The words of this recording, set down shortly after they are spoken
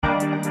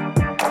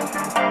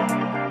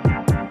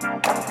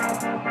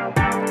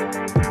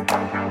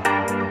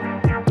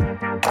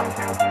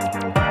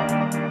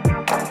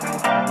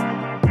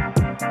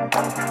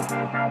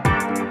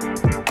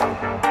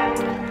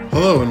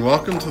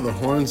Welcome to the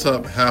Horns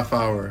Up Half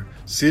Hour,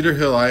 Cedar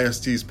Hill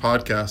ISD's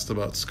podcast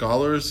about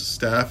scholars,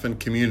 staff, and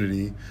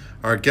community.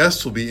 Our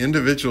guests will be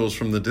individuals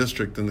from the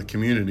district and the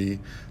community.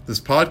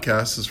 This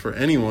podcast is for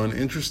anyone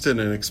interested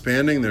in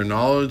expanding their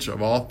knowledge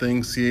of all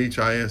things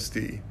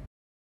CHISD.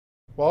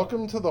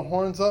 Welcome to the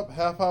Horns Up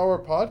Half Hour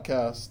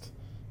podcast.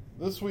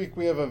 This week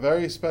we have a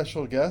very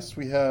special guest.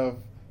 We have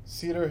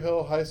Cedar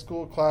Hill High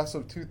School class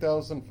of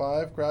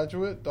 2005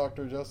 graduate,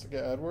 Dr.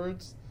 Jessica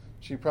Edwards.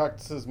 She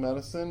practices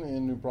medicine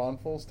in New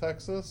Braunfels,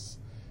 Texas,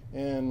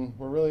 and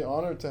we're really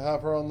honored to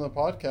have her on the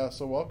podcast.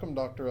 So welcome,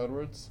 Dr.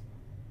 Edwards.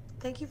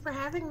 Thank you for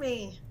having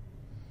me.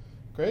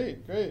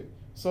 Great.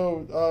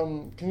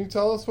 So can you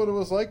tell us what it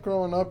was like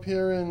growing up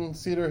here in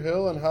Cedar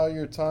Hill and how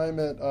your time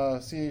at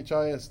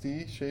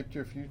CHISD shaped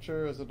your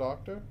future as a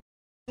doctor?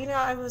 You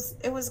know,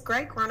 it was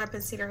great growing up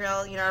in Cedar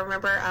Hill. You know, I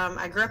remember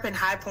I grew up in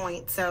High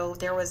Point, so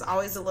there was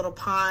always a little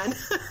pond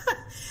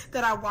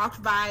that I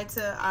walked by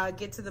to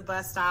get to the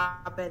bus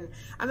stop. And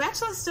I'm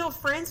actually still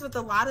friends with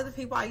a lot of the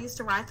people I used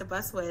to ride the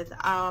bus with.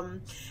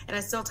 And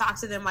I still talk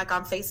to them like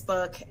on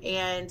Facebook.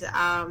 And,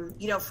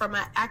 you know, from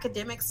an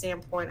academic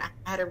standpoint,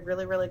 I had a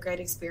really, really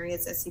great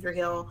experience at Cedar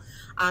Hill.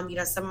 You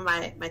know, some of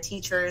my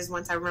teachers,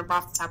 once I remember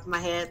off the top of my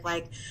head,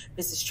 like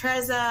Mrs.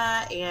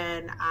 Treza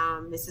and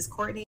Mrs.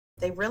 Courtney,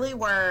 they really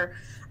were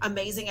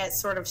amazing at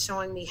sort of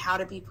showing me how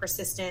to be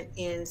persistent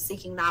in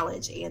seeking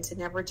knowledge and to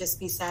never just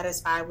be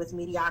satisfied with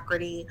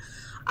mediocrity.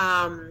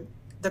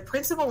 The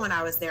principal when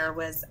I was there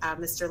was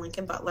Mr.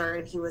 Lincoln Butler,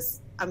 and he was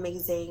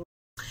amazing.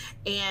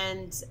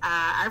 And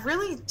I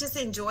really just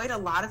enjoyed a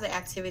lot of the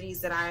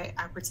activities that I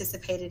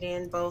participated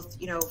in, both,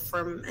 you know,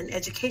 from an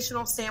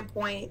educational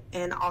standpoint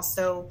and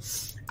also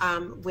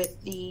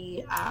with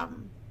the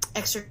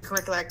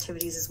extracurricular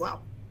activities as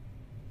well.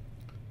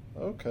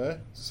 Okay.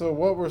 So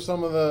what were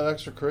some of the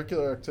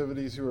extracurricular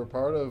activities you were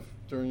part of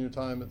during your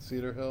time at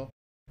Cedar Hill?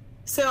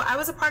 So I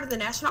was a part of the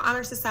National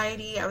Honor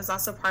Society. I was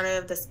also part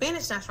of the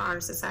Spanish National Honor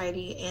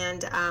Society,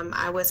 and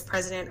I was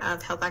president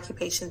of Health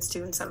Occupation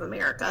Students of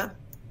America.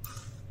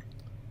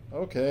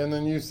 Okay, and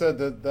then you said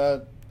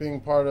that being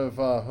part of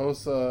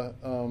HOSA,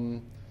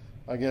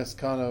 I guess,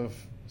 kind of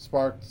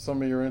sparked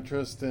some of your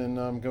interest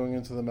in going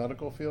into the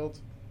medical field?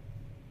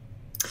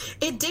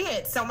 It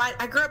did. So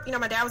I grew up, you know,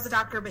 my dad was a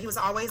doctor, but he was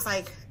always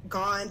like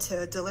gone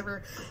to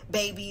deliver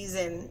babies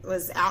and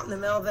was out in the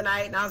middle of the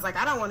night. And I was like,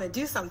 I don't want to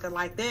do something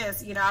like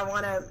this. You know, I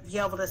want to be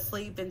able to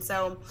sleep. And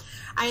so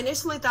I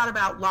initially thought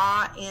about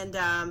law, and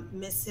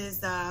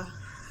Mrs.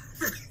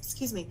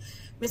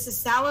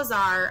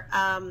 Salazar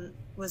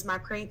was my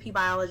pre-AP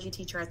biology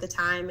teacher at the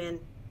time.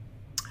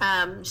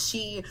 And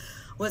she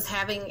was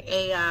having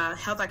a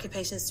Health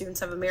Occupation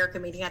Students of America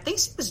meeting. I think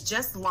she was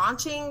just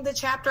launching the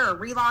chapter or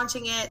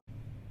relaunching it.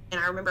 And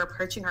I remember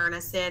approaching her and I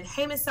said,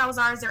 hey, Ms.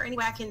 Salazar, is there any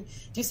way I can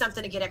do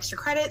something to get extra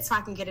credit so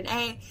I can get an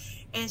A?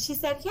 And she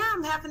said, yeah,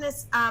 I'm having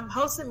this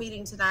HOSA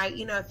meeting tonight.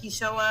 You know, if you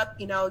show up,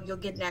 you know, you'll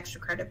get an extra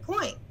credit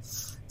point.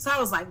 So I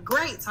was like,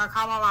 great. So I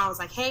called my mom. I was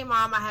like, hey,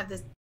 Mom, I have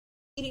this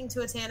meeting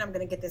to attend. I'm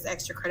going to get this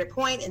extra credit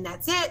point, and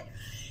that's it.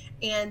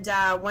 And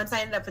once I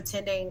ended up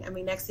attending, I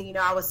mean, next thing you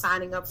know, I was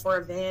signing up for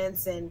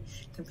events and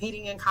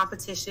competing in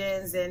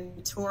competitions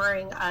and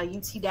touring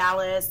UT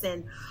Dallas,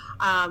 and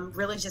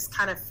really just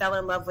kind of fell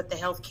in love with the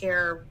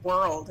healthcare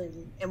world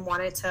and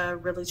wanted to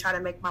really try to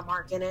make my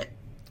mark in it.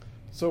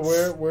 So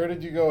where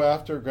did you go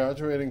after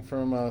graduating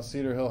from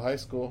Cedar Hill High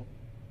School?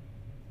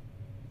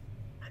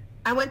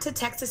 I went to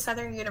Texas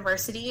Southern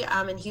University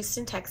in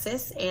Houston,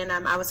 Texas, and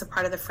I was a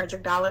part of the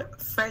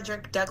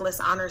Frederick Douglass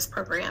Honors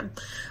Program,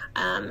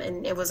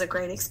 and it was a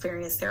great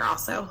experience there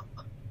also.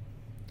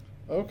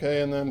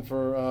 Okay, and then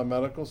for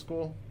medical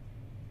school?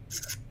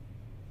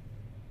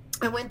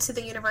 I went to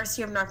the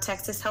University of North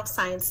Texas Health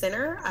Science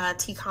Center,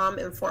 TCOM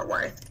in Fort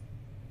Worth.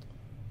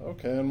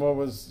 Okay, and what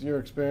was your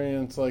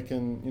experience like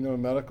in, you know,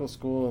 medical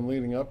school and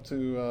leading up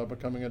to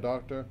becoming a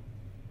doctor?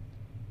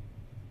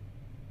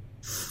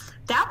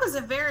 That was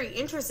a very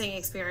interesting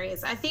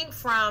experience. I think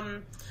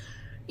from,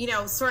 you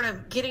know, sort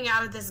of getting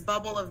out of this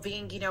bubble of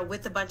being, you know,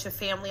 with a bunch of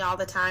family all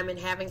the time and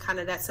having kind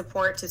of that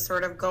support to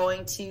sort of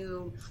going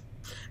to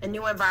a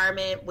new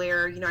environment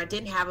where, you know, I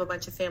didn't have a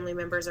bunch of family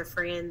members or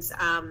friends,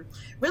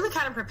 really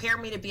kind of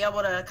prepared me to be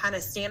able to kind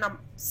of stand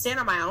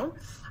on my own,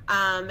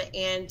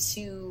 and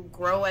to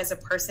grow as a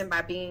person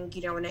by being,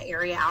 you know, in an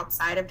area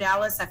outside of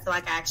Dallas. I feel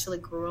like I actually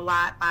grew a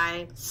lot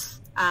by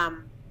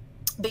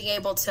being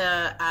able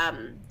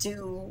to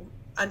do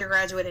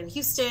undergraduate in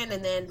Houston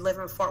and then live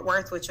in Fort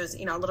Worth, which was,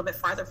 you know, a little bit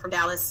farther from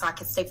Dallas, so I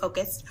could stay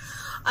focused.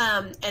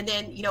 And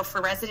then, you know,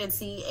 for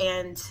residency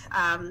and,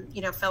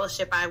 you know,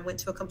 fellowship, I went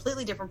to a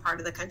completely different part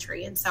of the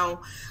country. And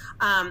so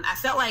I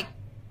felt like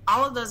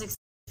all of those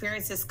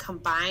experiences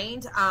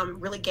combined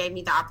really gave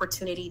me the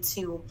opportunity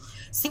to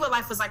see what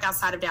life was like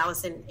outside of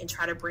Dallas and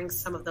try to bring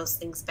some of those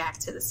things back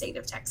to the state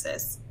of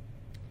Texas.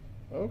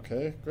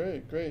 Okay,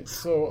 great.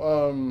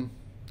 So,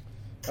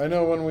 I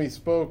know when we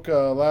spoke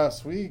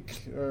last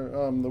week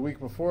or the week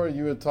before,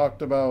 you had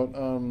talked about,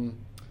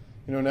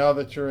 you know, now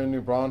that you're in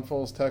New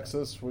Braunfels,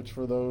 Texas, which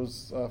for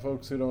those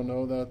folks who don't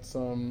know, that's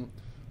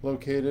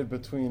located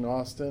between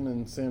Austin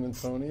and San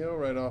Antonio,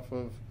 right off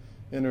of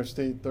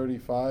Interstate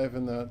 35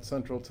 in that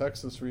central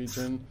Texas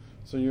region.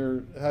 So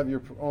you have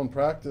your own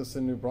practice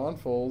in New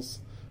Braunfels,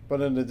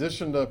 but in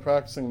addition to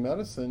practicing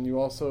medicine, you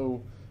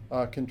also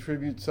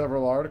contribute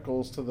several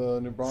articles to the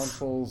New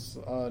Braunfels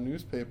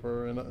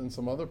newspaper and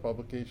some other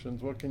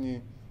publications. What can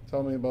you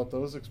tell me about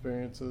those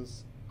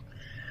experiences?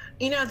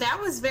 That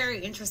was very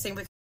interesting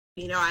because,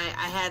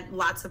 I had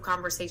lots of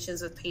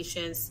conversations with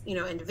patients,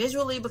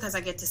 individually, because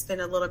I get to spend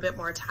a little bit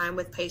more time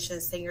with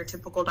patients than your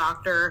typical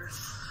doctor.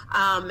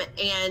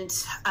 And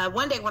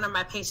one day, one of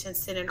my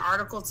patients sent an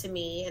article to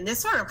me, and this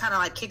sort of kind of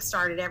like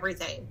kickstarted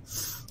everything.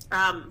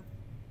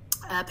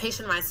 A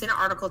patient of mine sent an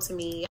article to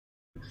me,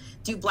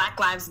 Do Black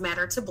Lives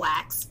Matter to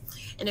Blacks?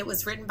 And it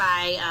was written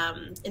by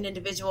an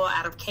individual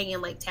out of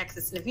Canyon Lake,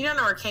 Texas. And if you don't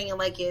know where Canyon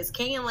Lake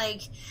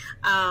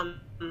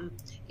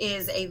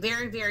is a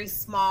very, very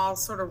small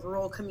sort of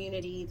rural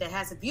community that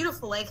has a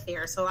beautiful lake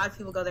there. So a lot of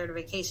people go there to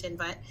vacation,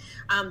 but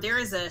there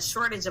is a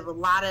shortage of a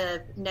lot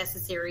of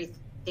necessary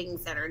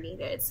things that are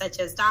needed, such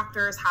as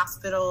doctors,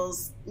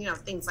 hospitals,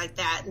 things like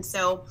that. And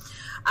so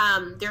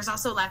there's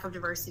also a lack of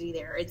diversity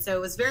there. And so it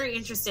was very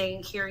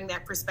interesting hearing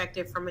that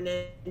perspective from an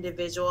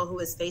individual who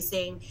is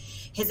facing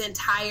his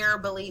entire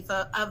belief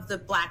of the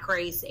Black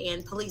race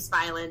and police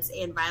violence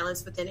and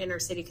violence within inner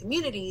city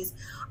communities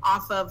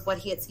off of what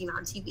he had seen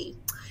on TV.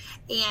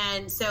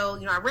 And so,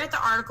 I read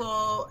the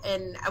article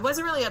and I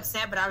wasn't really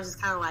upset, but I was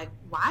just kind of like,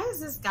 why is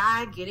this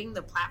guy getting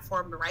the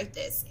platform to write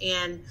this?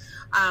 And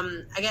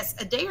I guess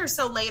a day or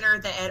so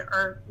later,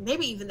 or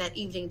maybe even that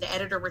evening, the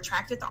editor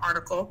retracted the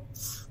article,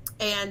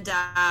 and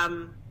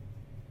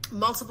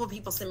multiple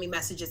people sent me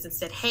messages and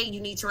said, hey,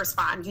 you need to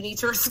respond. You need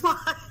to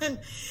respond.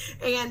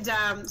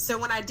 And so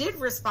when I did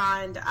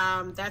respond,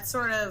 that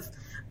sort of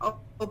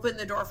opened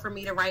the door for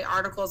me to write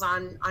articles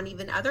on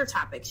even other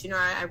topics.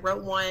 I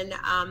wrote one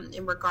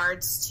in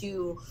regards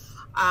to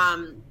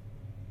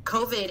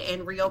COVID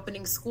and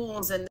reopening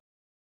schools.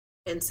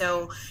 And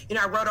so,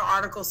 I wrote an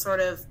article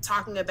sort of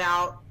talking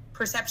about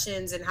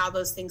perceptions and how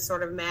those things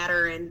sort of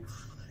matter. And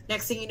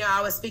next thing you know,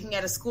 I was speaking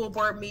at a school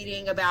board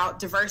meeting about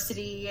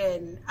diversity,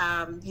 and,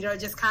 it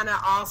just kind of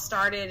all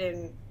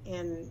started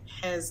and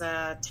has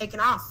taken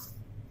off.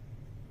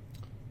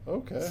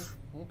 Okay.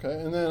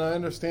 And then I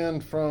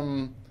understand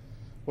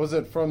was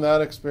it from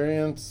that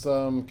experience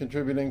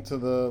contributing to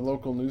the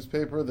local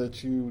newspaper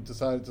that you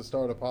decided to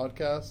start a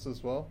podcast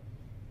as well?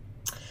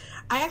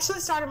 I actually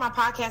started my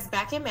podcast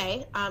back in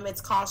May.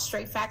 It's called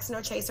Straight Facts No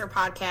Chaser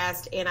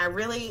Podcast, and I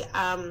really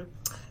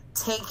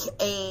take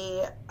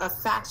a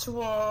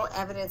factual,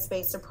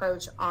 evidence-based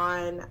approach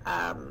on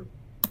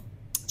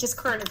just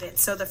current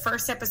events. So the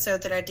first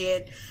episode that I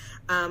did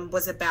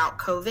was about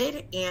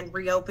COVID and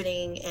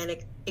reopening and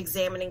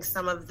examining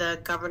some of the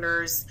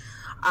governor's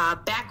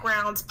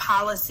backgrounds,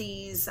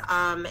 policies,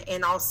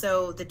 and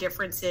also the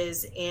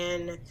differences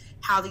in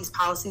how these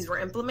policies were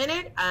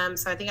implemented.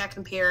 So I think I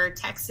compared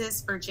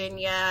Texas,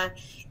 Virginia,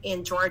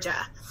 and Georgia.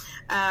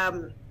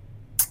 It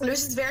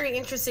was just very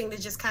interesting to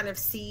just kind of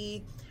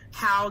see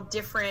how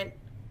different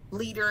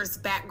leaders'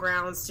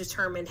 backgrounds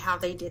determined how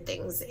they did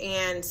things.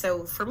 And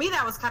so for me,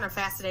 that was kind of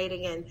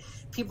fascinating, and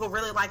people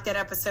really liked that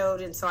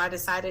episode. And so I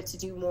decided to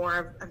do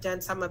more. I've done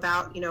some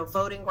about,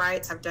 voting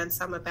rights. I've done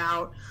some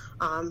about,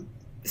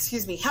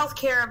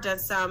 healthcare. I've done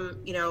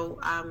some,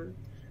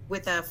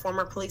 with a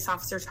former police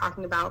officer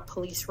talking about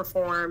police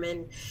reform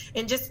and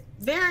just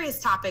various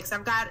topics.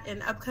 I've got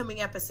an upcoming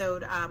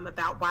episode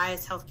about why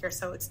is healthcare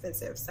so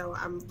expensive. So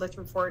I'm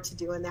looking forward to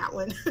doing that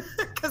one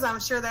because I'm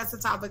sure that's a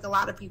topic a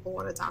lot of people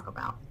want to talk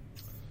about.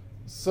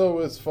 So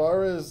as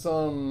far as,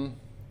 starting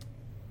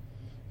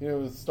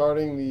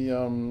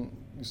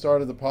you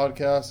started the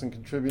podcast and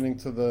contributing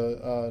to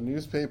the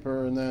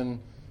newspaper, and then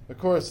of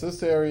course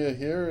this area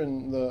here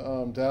in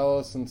the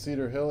Dallas and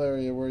Cedar Hill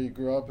area where you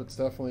grew up, it's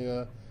definitely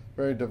a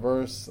very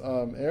diverse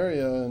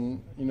area,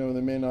 and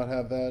they may not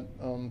have that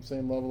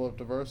same level of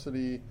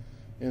diversity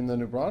in the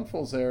New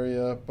Braunfels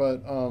area,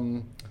 but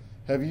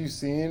have you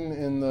seen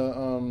in the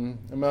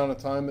amount of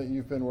time that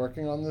you've been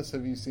working on this,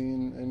 have you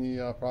seen any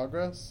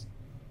progress?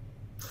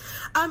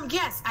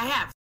 Yes, I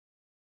have.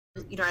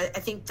 I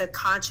think the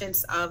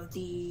conscience of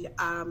the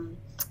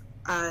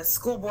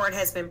school board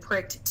has been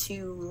pricked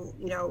to,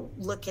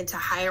 look into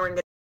hiring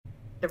a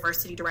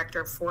diversity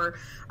director for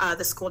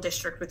the school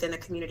district within the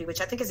community, which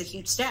I think is a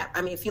huge step.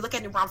 I mean, if you look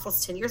at New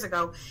Braunfels 10 years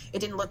ago, it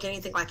didn't look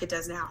anything like it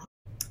does now.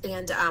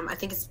 And I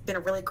think it's been a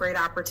really great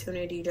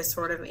opportunity to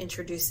sort of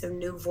introduce some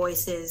new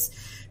voices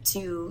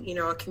to,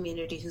 a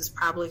community who's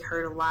probably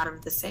heard a lot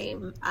of the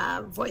same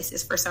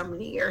voices for so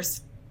many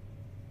years.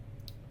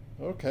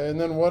 Okay, and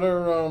then what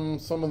are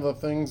some of the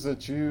things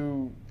that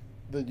you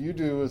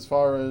do as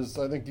far as,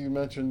 I think you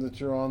mentioned that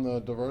you're on the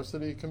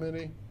diversity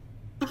committee?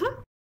 Mm-hmm.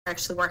 We're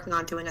actually working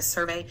on doing a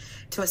survey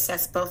to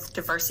assess both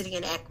diversity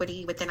and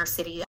equity within our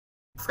city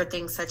for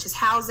things such as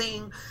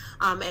housing,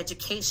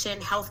 education,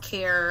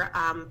 healthcare,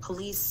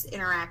 police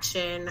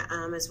interaction,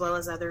 as well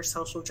as other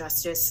social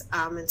justice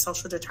and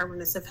social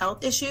determinants of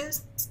health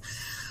issues.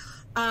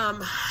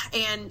 Um,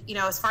 and,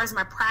 as far as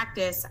my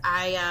practice,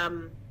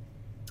 I'm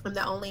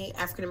the only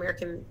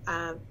African-American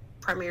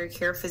primary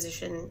care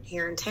physician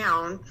here in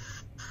town.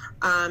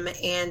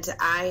 And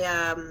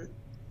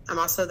I'm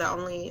also the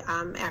only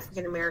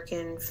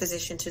African-American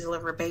physician to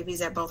deliver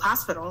babies at both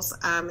hospitals.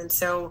 And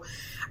so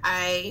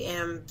I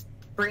am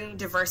bringing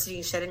diversity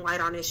and shedding light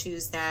on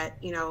issues that,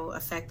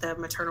 affect the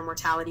maternal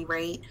mortality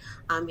rate.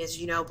 As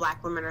you know,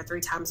 Black women are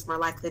 3 times more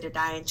likely to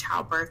die in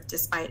childbirth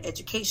despite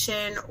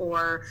education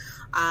or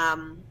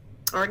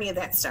any of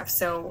that stuff.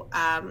 So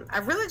I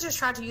really just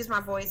tried to use my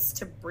voice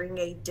to bring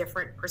a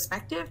different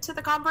perspective to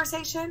the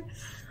conversation.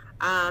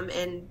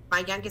 And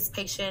my youngest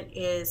patient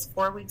is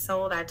 4 weeks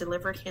old. I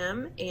delivered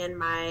him, and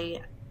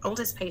my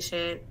oldest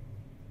patient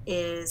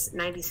is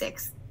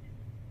 96.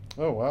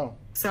 Oh, wow.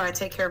 So I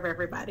take care of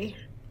everybody.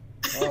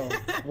 Wow.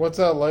 What's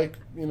that like,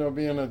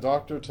 being a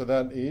doctor to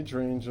that age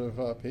range of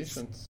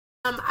patients?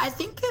 I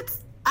think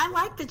I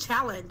like the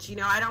challenge.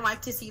 I don't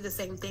like to see the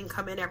same thing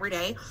come in every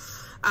day.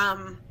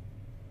 I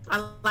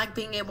like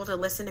being able to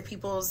listen to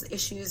people's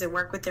issues and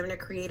work with them to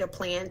create a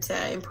plan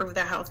to improve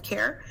their health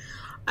care.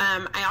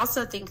 I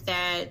also think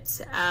that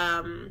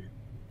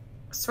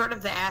sort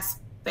of the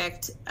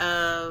aspect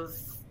of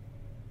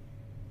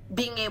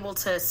being able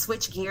to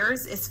switch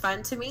gears is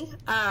fun to me.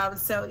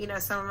 So,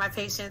 some of my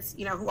patients,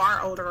 who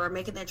are older or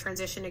making that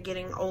transition to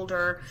getting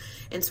older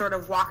and sort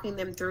of walking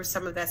them through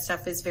some of that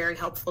stuff is very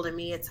helpful to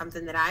me. It's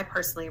something that I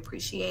personally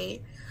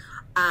appreciate.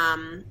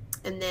 And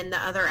then the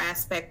other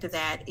aspect of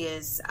that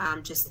is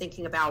just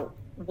thinking about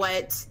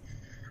what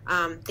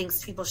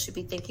things people should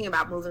be thinking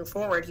about moving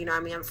forward.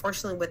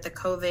 Unfortunately, with the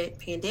COVID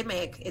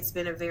pandemic, it's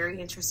been a very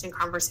interesting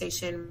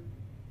conversation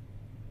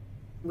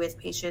with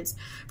patients,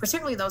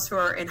 particularly those who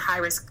are in high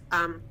risk,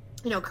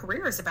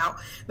 careers, about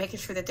making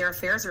sure that their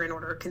affairs are in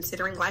order,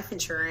 considering life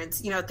insurance,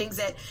 things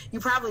that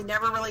you probably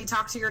never really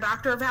talk to your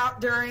doctor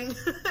about during,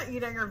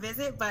 your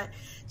visit, but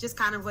just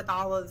kind of with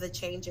all of the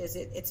changes,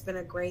 it's been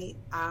a great,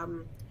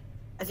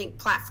 I think,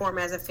 platform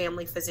as a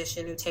family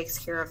physician who takes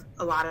care of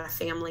a lot of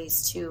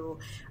families to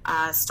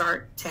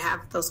start to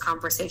have those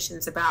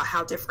conversations about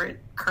how different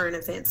current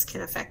events can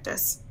affect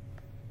us.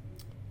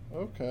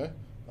 Okay.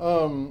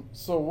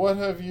 So what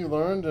have you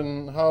learned,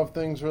 and how have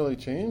things really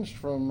changed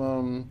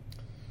from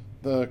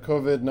the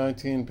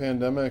COVID-19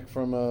 pandemic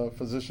from a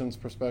physician's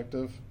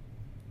perspective?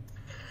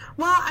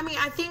 Well,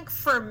 I think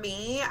for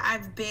me,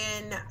 I've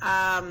been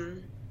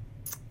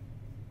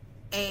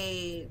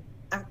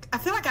I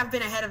feel like I've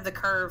been ahead of the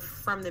curve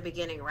from the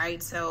beginning,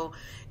 right? So,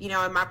 in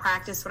my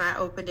practice, when I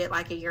opened it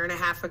like a year and a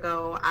half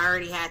ago, I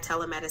already had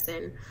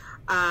telemedicine.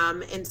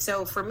 And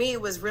so for me,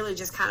 it was really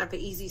just kind of an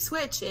easy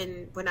switch.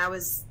 And when I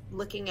was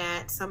looking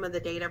at some of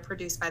the data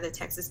produced by the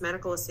Texas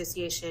Medical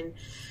Association,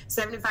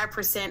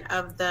 75%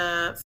 of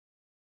the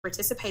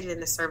participated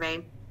in the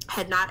survey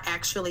had not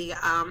actually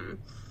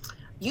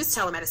used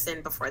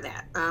telemedicine before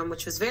that,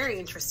 which was very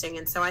interesting.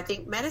 And so I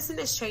think medicine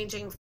is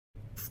changing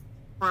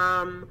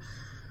from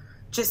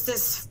just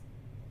this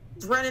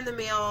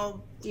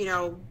run-in-the-mill,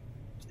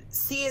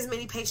 see as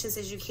many patients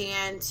as you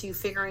can, to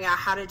figuring out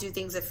how to do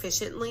things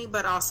efficiently,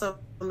 but also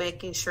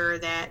making sure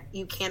that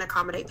you can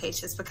accommodate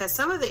patients. Because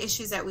some of the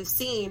issues that we've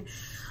seen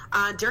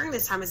during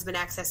this time has been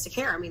access to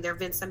care. There have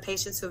been some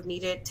patients who have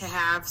needed to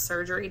have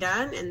surgery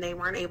done, and they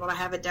weren't able to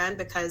have it done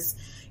because,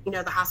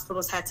 the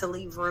hospitals had to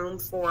leave room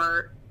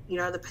for,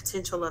 the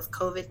potential of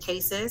COVID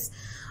cases.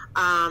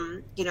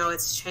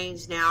 It's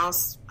changed now.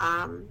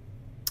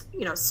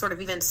 Sort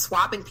of even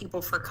swabbing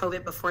people for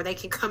COVID before they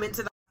can come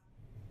into the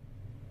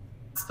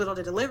hospital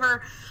to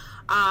deliver.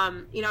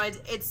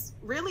 It's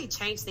really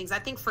changed things. I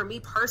think for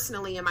me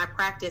personally in my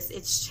practice,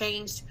 it's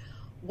changed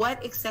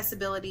what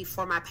accessibility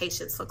for my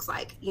patients looks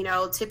like.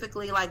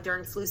 Typically, like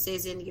during flu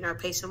season, a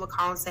patient would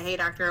call and say, "Hey,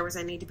 Dr. Edwards,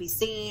 I need to be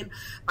seen."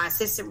 My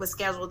assistant would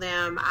schedule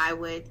them. I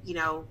would,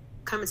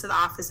 come into the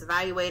office,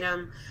 evaluate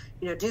them,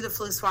 do the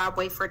flu swab,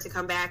 wait for it to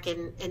come back.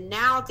 And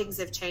now things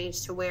have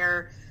changed to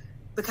where,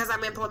 because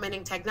I'm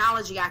implementing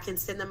technology, I can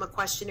send them a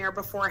questionnaire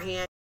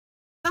beforehand.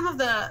 Some of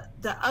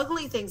the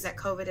ugly things that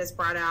COVID has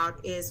brought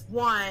out is,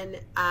 one,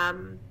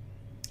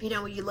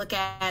 when you look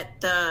at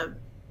the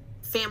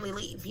family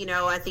leave,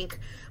 I think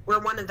we're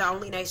one of the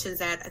only nations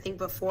that, I think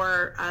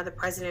before the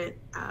president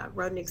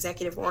wrote an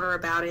executive order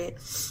about it,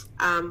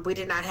 we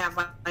did not have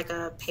like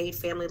a paid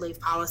family leave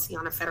policy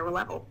on a federal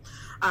level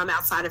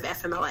outside of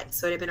FMLA.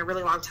 So it had been a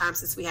really long time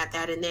since we had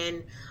that. And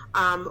then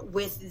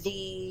with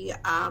the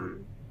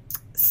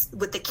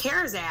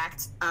CARES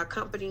Act,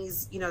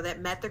 companies, that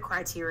met the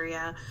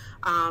criteria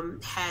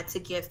had to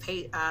give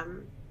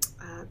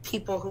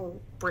people who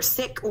were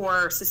sick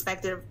or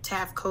suspected to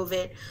have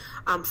COVID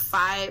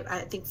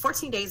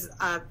 14 days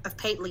of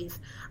paid leave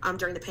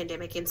during the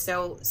pandemic. And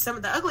so some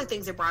of the ugly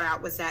things it brought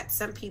out was that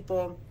some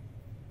people,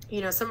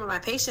 some of my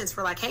patients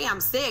were like, "Hey,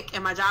 I'm sick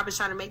and my job is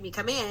trying to make me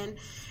come in."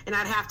 And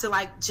I'd have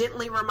to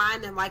gently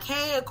remind them,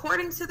 "Hey,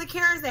 according to the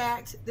CARES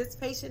Act, this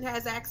patient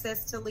has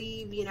access to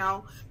leave,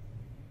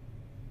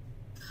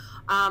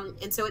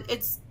 And so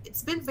it's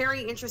been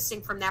very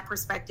interesting from that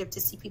perspective to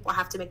see people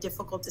have to make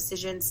difficult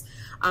decisions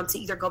to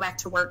either go back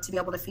to work to be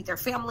able to feed their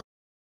family,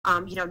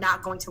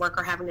 not going to work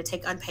or having to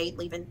take unpaid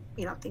leave and,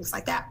 things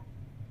like that.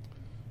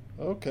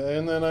 Okay,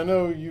 and then I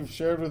know you've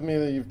shared with me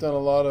that you've done a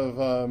lot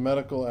of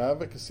medical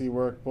advocacy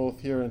work both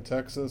here in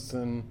Texas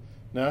and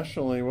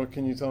nationally. What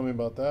can you tell me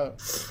about that?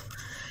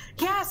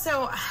 Yeah,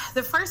 so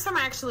the first time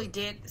I actually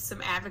did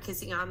some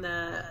advocacy on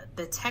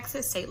the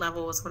Texas state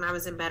level was when I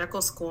was in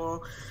medical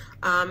school,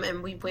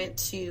 and we went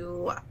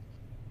to,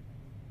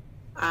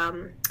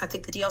 I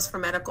think the Deals for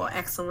Medical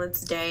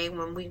Excellence Day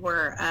when we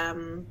were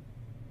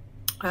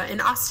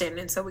in Austin,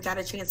 and so we got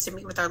a chance to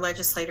meet with our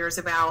legislators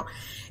about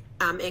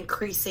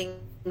increasing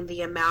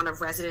the amount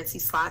of residency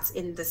slots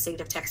in the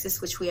state of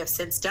Texas, which we have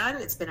since done.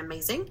 It's been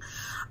amazing,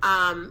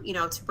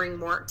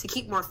 to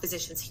keep more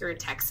physicians here in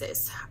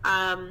Texas.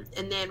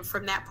 And then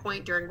from that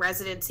point during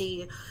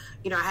residency,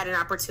 I had an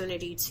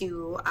opportunity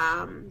to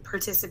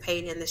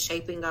participate in the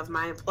shaping of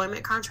my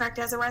employment contract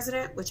as a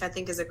resident, which I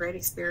think is a great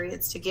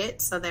experience to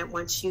get, so that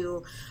once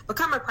you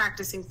become a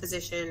practicing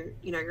physician,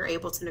 you're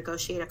able to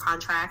negotiate a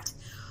contract.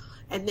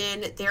 And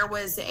then there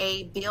was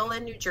a bill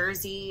in New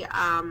Jersey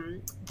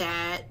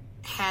that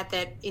had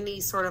that any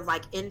sort of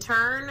like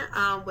intern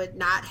would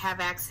not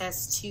have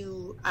access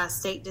to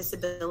state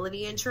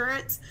disability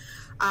insurance.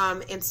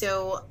 And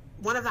so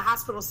one of the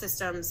hospital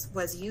systems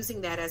was using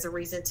that as a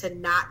reason to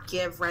not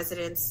give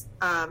residents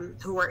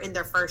who were in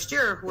their first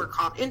year, who were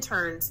called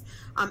interns,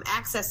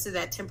 access to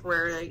that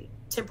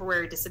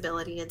temporary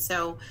disability. And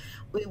so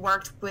we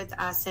worked with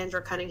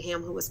Sandra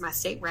Cunningham, who was my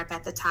state rep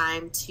at the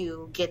time,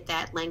 to get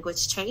that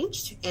language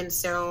changed. And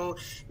so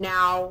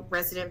now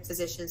resident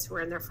physicians who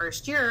are in their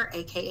first year,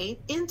 aka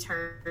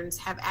interns,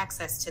 have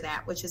access to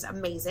that, which is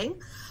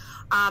amazing.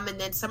 And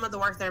then some of the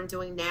work that I'm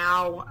doing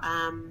now,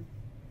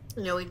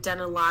 we've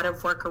done a lot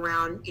of work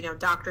around,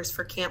 doctors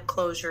for camp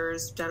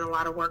closures, done a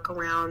lot of work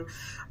around,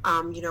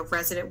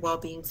 resident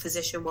well-being,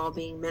 physician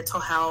well-being, mental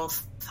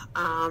health.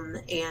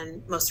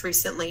 And most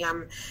recently,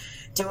 I'm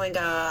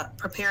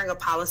preparing a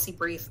policy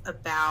brief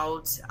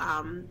about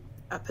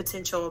a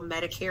potential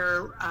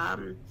Medicare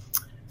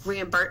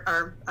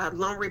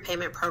loan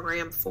repayment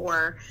program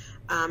for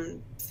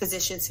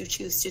physicians who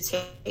choose to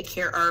take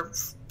care, or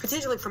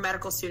potentially for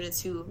medical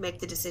students who make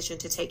the decision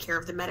to take care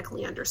of the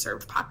medically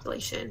underserved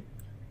population.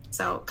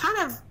 So kind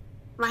of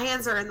my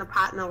hands are in the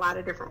pot in a lot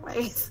of different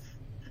ways.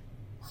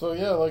 So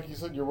yeah, like you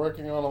said, you're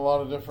working on a lot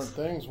of different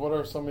things. What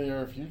are some of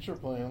your future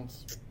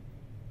plans?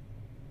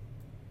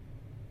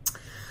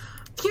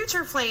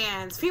 Future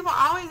plans. People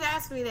always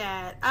ask me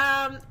that.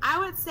 I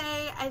would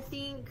say, I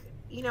think,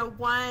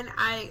 one,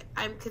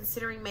 I'm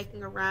considering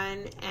making a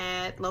run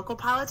at local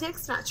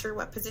politics. Not sure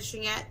what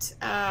position yet,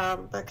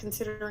 but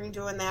considering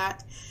doing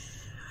that.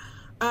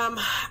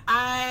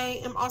 I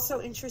am also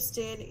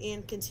interested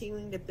in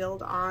continuing to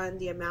build on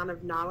the amount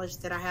of knowledge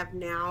that I have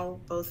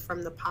now, both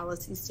from the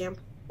policy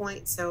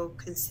standpoint. So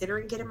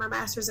considering getting my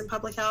master's in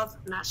public health.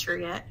 I'm not sure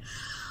yet.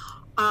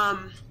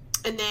 And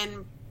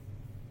then,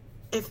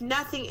 if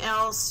nothing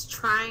else,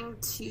 trying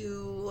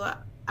to,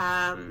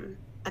 I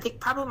think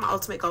probably my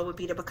ultimate goal would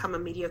be to become a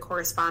media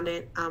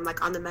correspondent,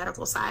 like on the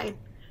medical side.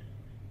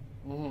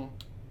 Mm-hmm.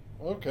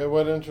 Okay,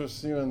 what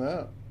interests you in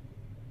that?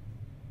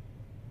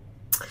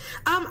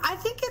 I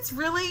think it's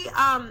really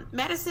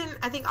medicine.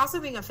 I think also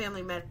being a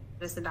family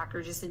medicine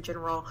doctor, just in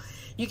general,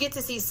 you get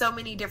to see so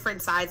many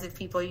different sides of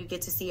people. You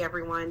get to see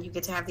everyone. You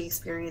get to have the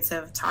experience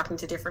of talking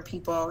to different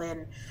people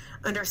and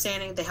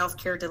understanding the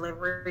healthcare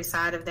delivery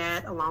side of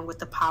that, along with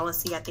the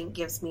policy. I think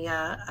gives me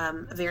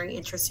a very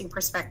interesting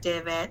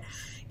perspective at,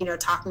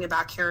 talking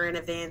about current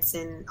events,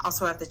 and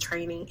also having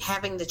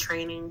the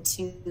training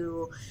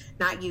to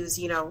not use,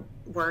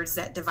 words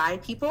that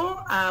divide people,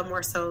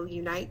 more so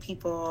unite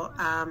people.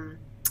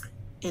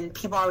 And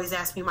people always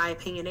ask me my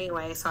opinion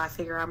anyway, so I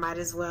figure I might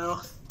as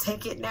well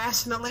take it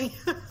nationally.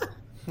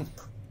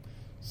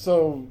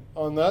 So,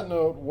 on that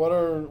note,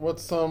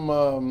 what's some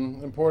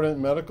important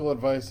medical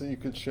advice that you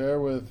could share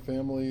with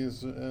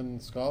families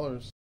and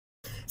scholars?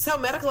 So,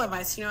 medical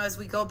advice, as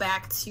we go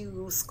back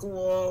to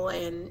school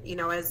and,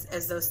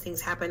 as those things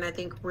happen, I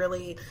think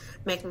really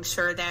making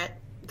sure that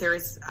there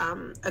is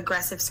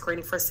aggressive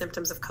screening for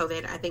symptoms of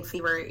COVID. I think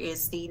fever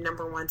is the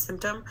number one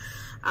symptom.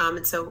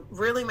 And so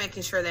really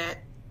making sure that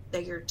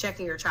you're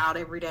checking your child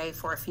every day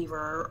for a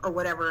fever or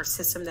whatever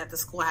system that the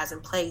school has in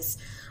place,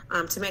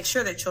 to make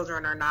sure that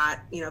children are not,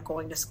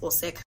 going to school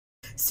sick.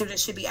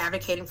 Students should be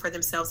advocating for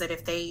themselves that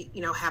if they,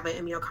 have an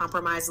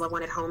immunocompromised loved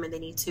one at home and they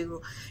need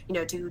to,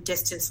 do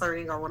distance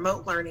learning or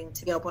remote learning,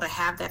 to be able to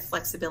have that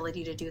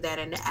flexibility to do that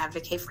and to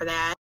advocate for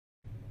that.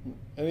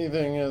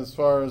 Anything as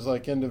far as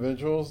like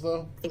individuals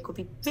though? I think would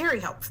be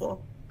very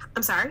helpful.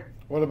 I'm sorry?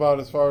 What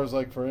about as far as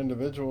like for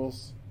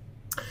individuals?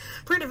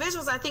 For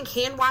individuals, I think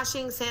hand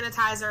washing,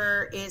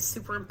 sanitizer is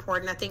super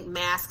important. I think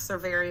masks are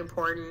very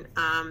important.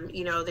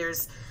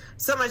 There's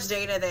so much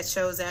data that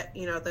shows that,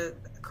 the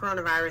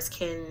coronavirus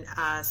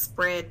can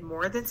spread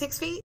more than 6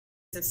 feet.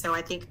 And so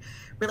I think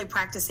really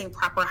practicing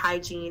proper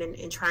hygiene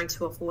and trying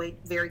to avoid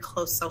very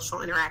close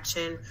social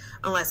interaction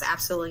unless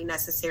absolutely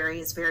necessary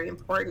is very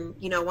important.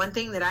 One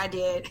thing that I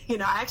did,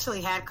 I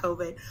actually had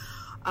COVID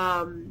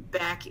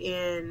back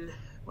in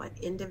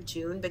end of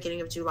June, beginning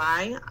of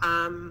July.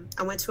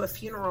 I went to a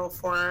funeral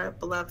for a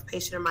beloved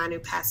patient of mine who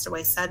passed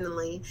away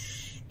suddenly.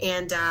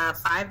 And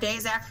 5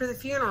 days after the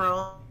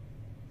funeral,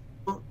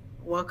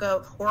 woke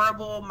up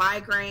horrible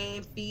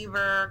migraine,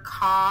 fever,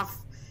 cough.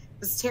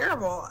 It was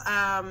terrible.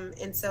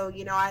 And so,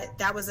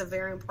 that was a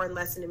very important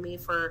lesson to me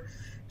for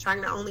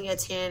trying to only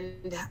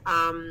attend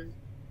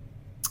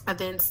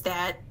events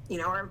that,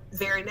 are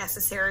very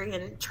necessary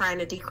and trying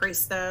to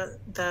decrease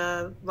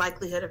the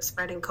likelihood of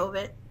spreading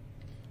COVID.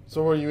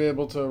 So were you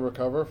able to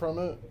recover from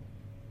it?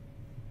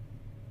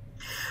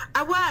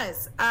 I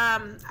was.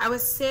 I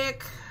was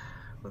sick,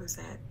 what was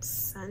that,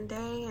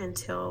 Sunday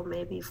until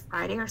maybe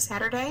Friday or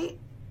Saturday.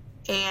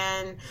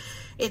 And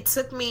it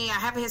took me, I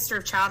have a history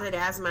of childhood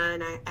asthma,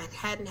 and I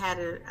hadn't had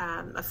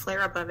a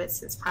flare-up of it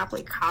since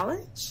probably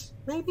college,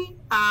 maybe.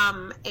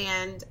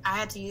 And I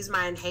had to use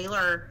my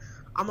inhaler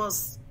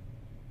almost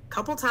a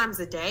couple times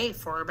a day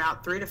for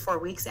about 3 to 4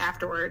 weeks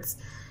afterwards.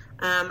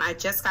 I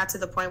just got to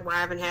the point where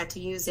I haven't had to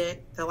use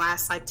it the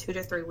last 2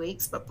 to 3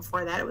 weeks, but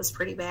before that it was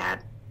pretty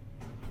bad.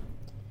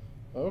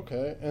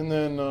 Okay. And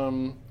then,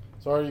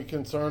 so are you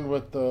concerned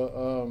with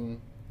the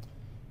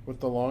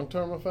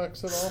long-term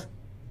effects at all?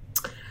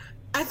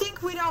 I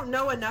think we don't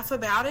know enough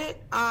about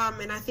it,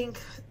 and I think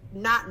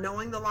not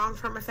knowing the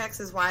long-term effects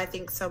is why I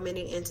think so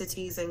many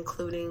entities,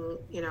 including,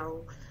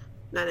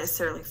 not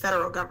necessarily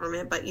federal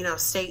government, but,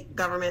 state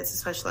governments,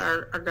 especially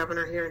our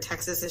governor here in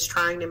Texas, is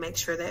trying to make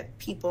sure that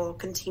people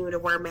continue to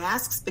wear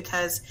masks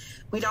because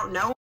we don't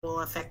know it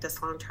will affect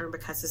us long-term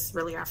because this is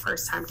really our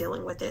first time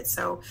dealing with it.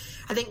 So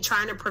I think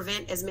trying to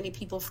prevent as many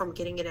people from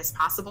getting it as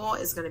possible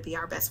is going to be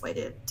our best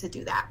way to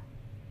do that.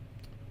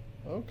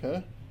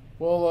 Okay.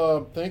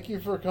 Well, thank you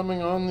for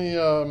coming on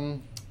the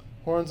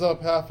Horns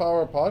Up Half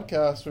Hour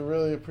podcast. We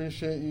really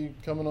appreciate you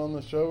coming on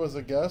the show as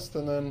a guest.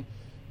 And then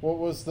what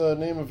was the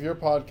name of your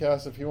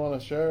podcast if you want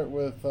to share it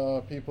with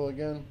people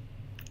again?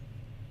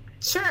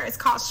 Sure. It's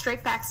called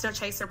Straight Facts No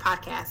Chaser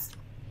Podcast.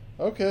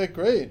 Okay,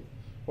 great.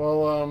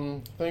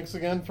 Well, thanks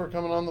again for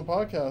coming on the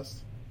podcast.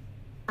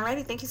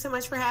 Alrighty. Thank you so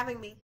much for having me.